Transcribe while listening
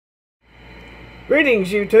Greetings,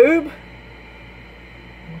 YouTube.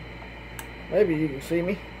 Maybe you can see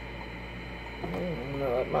me.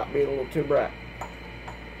 No, that might be a little too bright.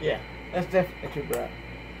 Yeah, that's definitely too bright.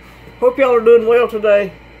 Hope y'all are doing well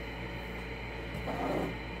today.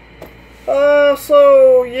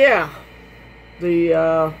 So yeah,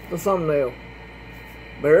 the thumbnail.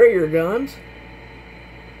 Bury your guns.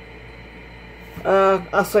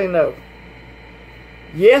 I say no.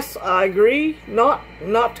 Yes, I agree. Not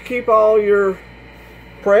to keep all your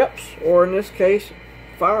preps, or in this case,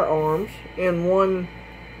 firearms, in one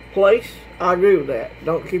place. I agree with that.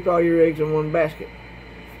 Don't keep all your eggs in one basket.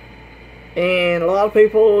 And a lot of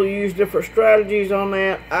people use different strategies on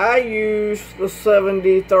that. I use the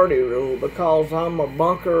 70-30 rule because I'm a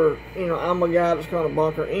bunker. I'm a guy that's going to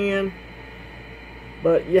bunker in.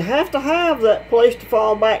 But you have to have that place to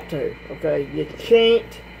fall back to. Okay, you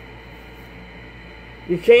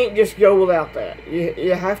can't just go without that.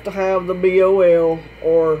 You have to have the BOL,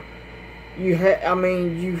 or you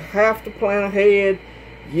have to plan ahead.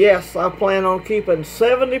 Yes, I plan on keeping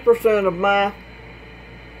 70% of my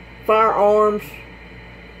firearms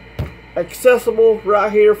accessible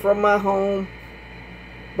right here from my home,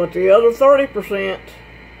 but the other 30%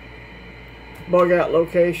 bug out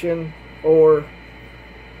location or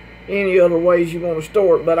any other ways you want to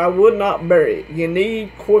store it. But I would not bury it. You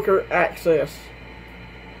need quicker access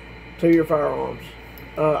to your firearms.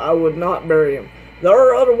 I would not bury them. There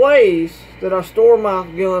are other ways that I store my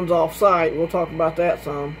guns off site. We'll talk about that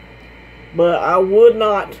some. But I would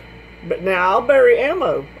not. But now I'll bury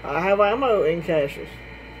ammo. I have ammo in caches.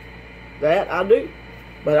 That I do.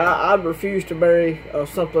 But I'd refuse to bury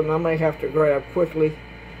something I may have to grab quickly.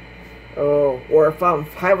 Or if I'm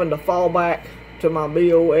having to fall back to my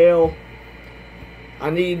BOL, I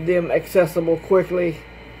need them accessible quickly.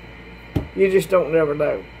 You just don't never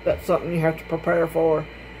know. That's something you have to prepare for.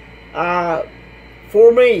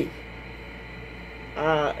 For me,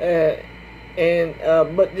 but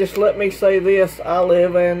just let me say this: I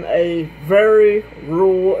live in a very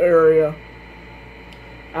rural area.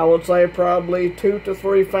 I would say probably 2 to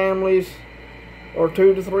 3 families or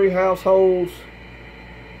 2 to 3 households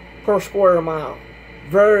per square mile.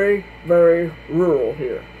 Very, very rural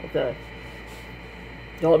here. Okay.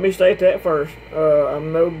 Now let me state that first.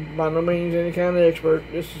 I'm by no means any kind of expert.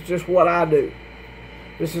 This is just what I do.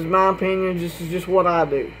 This is my opinion. This is just what I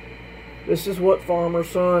do. This is what Farmer's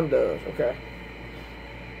Son does. Okay.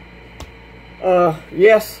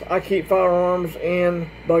 Yes, I keep firearms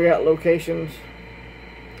in bug out locations.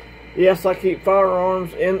 Yes, I keep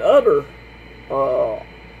firearms in other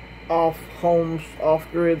off homes, off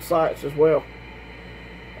grid sites as well.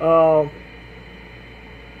 So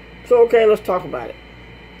okay, let's talk about it.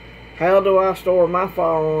 How do I store my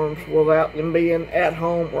firearms without them being at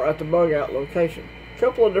home or at the bug out location? A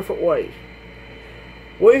couple of different ways.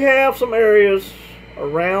 We have some areas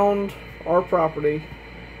around our property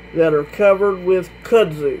that are covered with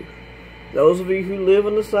kudzu. Those of you who live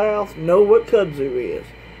in the South know what kudzu is.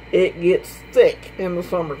 It gets thick in the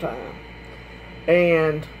summertime.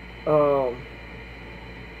 And I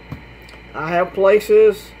have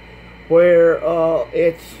places where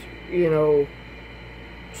it's,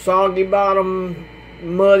 soggy bottom,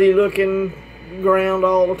 muddy looking ground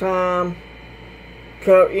all the time.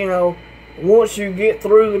 Once you get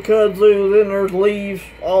through the kudzu, then there's leaves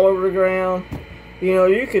all over the ground.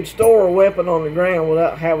 You could store a weapon on the ground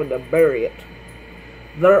without having to bury it.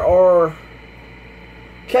 There are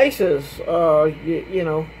cases,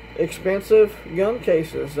 expensive gun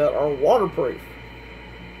cases that are waterproof.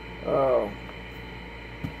 So,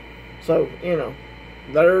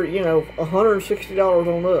 they're, $160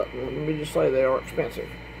 on up. Let me just say they are expensive.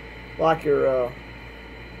 Like your,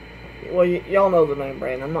 well, y'all know the name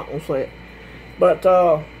brand. I'm not going to say it. But,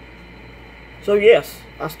 so yes,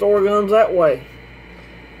 I store guns that way.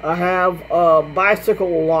 I have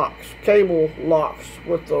bicycle locks, cable locks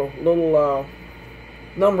with the little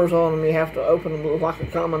numbers on them. You have to open them like a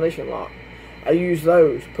combination lock. I use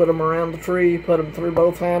those. Put them around the tree, put them through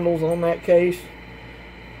both handles on that case.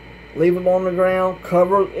 Leave them on the ground.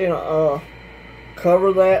 Cover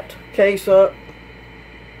that case up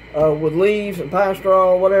with leaves and pine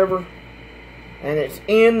straw or whatever, and it's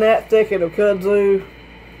in that thicket of kudzu.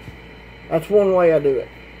 That's one way I do it.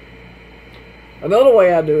 Another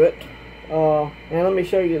way I do it, and let me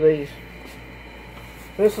show you these.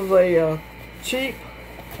 This is a cheap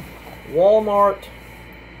Walmart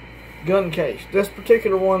gun case. This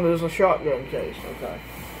particular one is a shotgun case. Okay.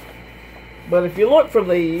 But if you look for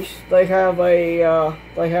these, they have a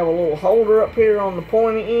little holder up here on the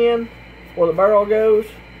pointy end where the barrel goes.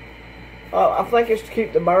 I think it's to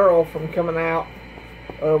keep the barrel from coming out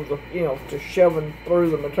of the, just shoving through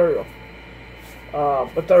the material.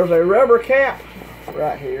 But there's a rubber cap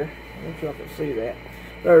right here. I don't know if you can see that.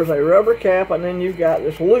 There's a rubber cap, and then you've got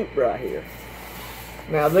this loop right here.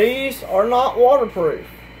 Now these are not waterproof,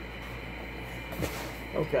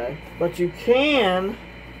 okay, but you can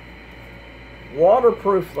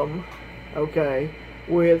waterproof them, okay,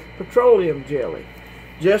 with petroleum jelly.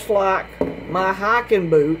 Just like my hiking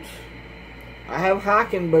boots, I have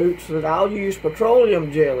hiking boots that I'll use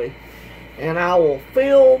petroleum jelly, and I will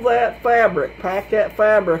fill that fabric, pack that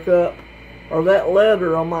fabric up, or that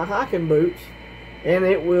leather on my hiking boots, and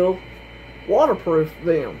it will waterproof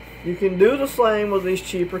them. You can do the same with these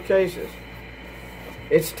cheaper cases.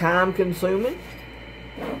 It's time consuming.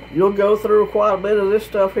 You'll go through quite a bit of this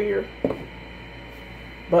stuff here.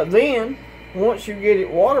 But then, once you get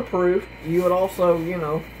it waterproof, you would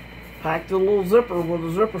also, pack the little zipper where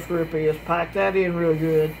the zipper strip is. Pack that in real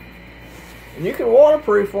good. And you can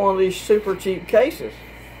waterproof one of these super cheap cases.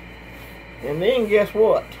 And then guess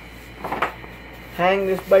what? Hang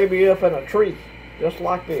this baby up in a tree. Just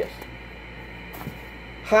like this.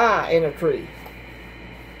 High in a tree.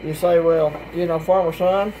 You say, well, Farmer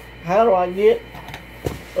Son, how do I get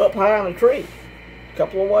up high in a tree? A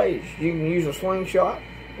couple of ways. You can use a slingshot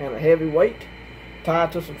and a heavy weight, tie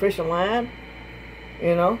it to some fishing line.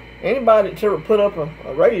 Anybody that's ever put up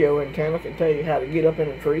a radio antenna can tell you how to get up in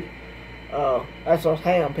a tree. That's us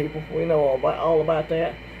ham people. We know all about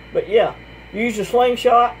that. But yeah, use a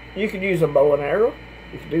slingshot. You could use a bow and arrow.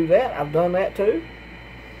 You can do that. I've done that too.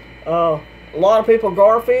 A lot of people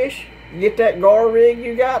gar fish. Get that gar rig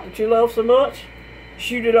you got that you love so much.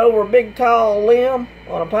 Shoot it over a big tall limb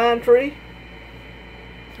on a pine tree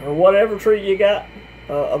or whatever tree you got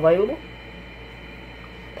available.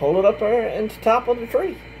 Pull it up there into the top of the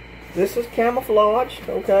tree. This is camouflaged,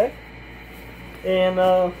 okay? And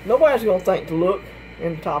nobody's going to think to look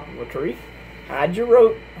in the top of a tree. Hide your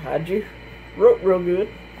rope. Hide your rope real good.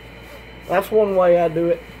 That's one way I do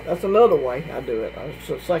it. That's another way I do it. That's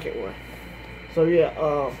the second way. So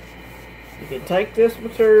yeah, you can take this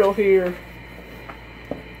material here.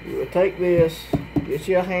 You would take this, get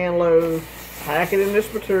you a hand load, pack it in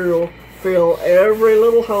this material, fill every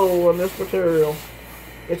little hole in this material.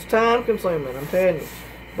 It's time consuming, I'm telling you.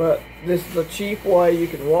 But this is a cheap way. You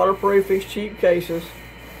can waterproof these cheap cases.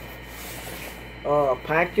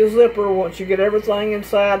 Pack your zipper once you get everything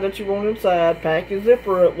inside that you want inside. Pack your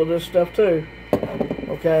zipper up with this stuff too.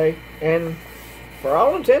 Okay? And for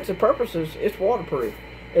all intents and purposes, it's waterproof.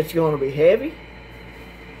 It's going to be heavy.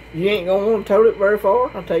 You ain't going to want to tote it very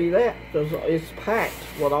far, I'll tell you that. Because it's packed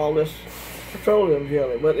with all this petroleum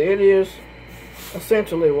jelly. But it is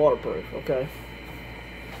essentially waterproof, okay?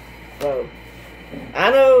 So,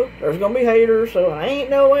 I know there's going to be haters, so I ain't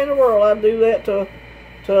no way in the world I'd do that to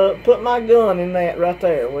put my gun in that right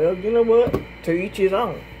there. Well, you know what? To each his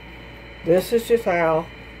own. This is just how,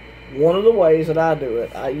 one of the ways that I do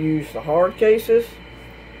it. I use the hard cases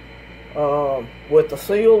with the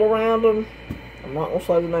seal around them. I'm not going to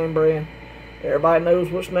say the name brand. Everybody knows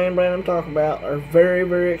which name brand I'm talking about. They're very,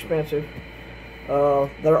 very expensive.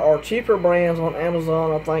 There are cheaper brands on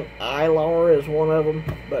Amazon. I think Ilar is one of them.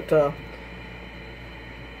 But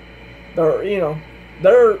they're,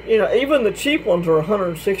 even the cheap ones are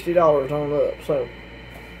 $160 on up. So,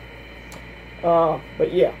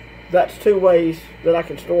 but yeah, that's two ways that I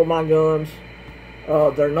can store my guns.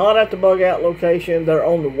 They're not at the bug out location. They're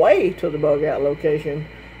on the way to the bug out location,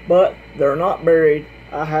 but they're not buried.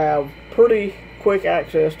 I have pretty quick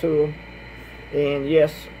access to them. And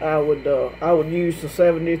yes, I would use the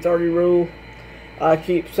 70-30 rule. I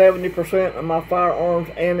keep 70% of my firearms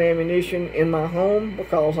and ammunition in my home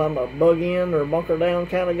because I'm a bug in or bunker down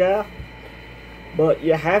kind of guy. But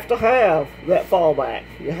you have to have that fallback.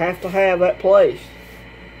 You have to have that place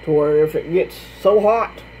to where if it gets so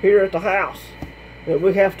hot here at the house that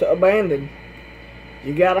we have to abandon,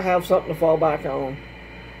 you got to have something to fall back on.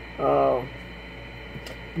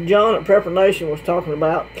 John at Prepper Nation was talking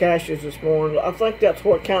about caches this morning. I think that's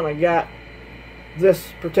what kind of got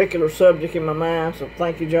this particular subject in my mind. So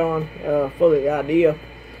thank you, John, for the idea.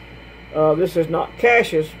 This is not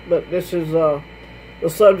caches, but this is the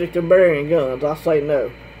subject of burying guns. I say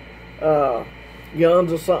no.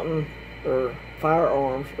 Guns are something, or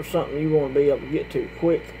firearms, or something you want to be able to get to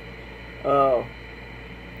quick.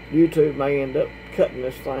 YouTube may end up cutting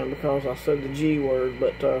this thing because I said the G word,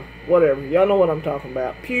 but whatever. Y'all know what I'm talking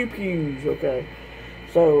about. Pew pews, okay.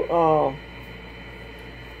 So,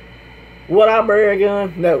 would I bury a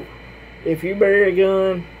gun? No. If you bury a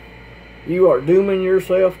gun, you are dooming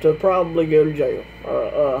yourself to probably go to jail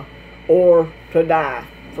or to die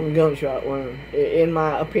from a gunshot wound, in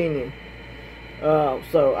my opinion.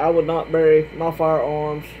 So I would not bury my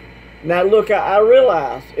firearms. Now look, I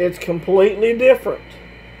realize it's completely different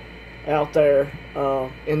out there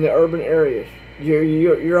in the urban areas.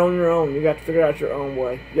 You're on your own. You got to figure out your own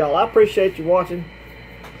way. Y'all, I appreciate you watching.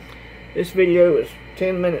 This video is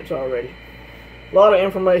 10 minutes already. A lot of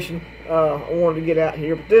information I wanted to get out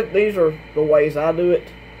here, but these are the ways I do it.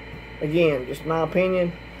 Again, just my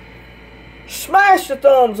opinion. Smash the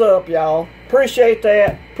thumbs up, y'all. Appreciate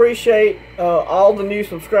that. Appreciate all the new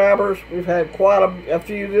subscribers. We've had quite a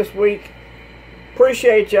few this week.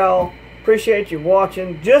 Appreciate y'all. Appreciate you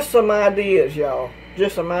watching. Just some ideas, y'all.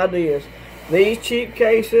 Just some ideas. These cheap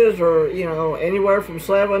cases are, you know, anywhere from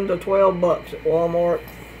 $7 to $12 at Walmart.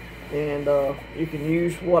 And you can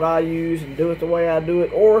use what I use and do it the way I do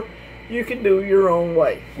it. Or you can do your own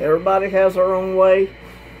way. Everybody has their own way.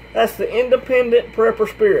 That's the independent prepper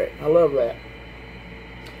spirit. I love that.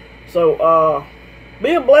 So,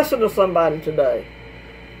 be a blessing to somebody today.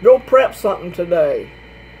 Go prep something today.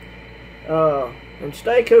 And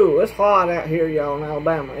stay cool. It's hot out here, y'all, in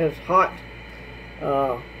Alabama. It's hot.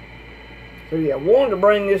 So, yeah, wanted to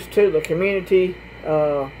bring this to the community.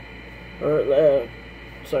 So,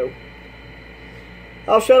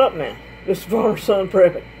 I'll shut up now. This is Farmer Son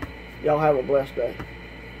Prepping. Y'all have a blessed day.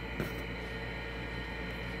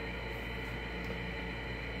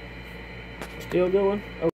 Still going?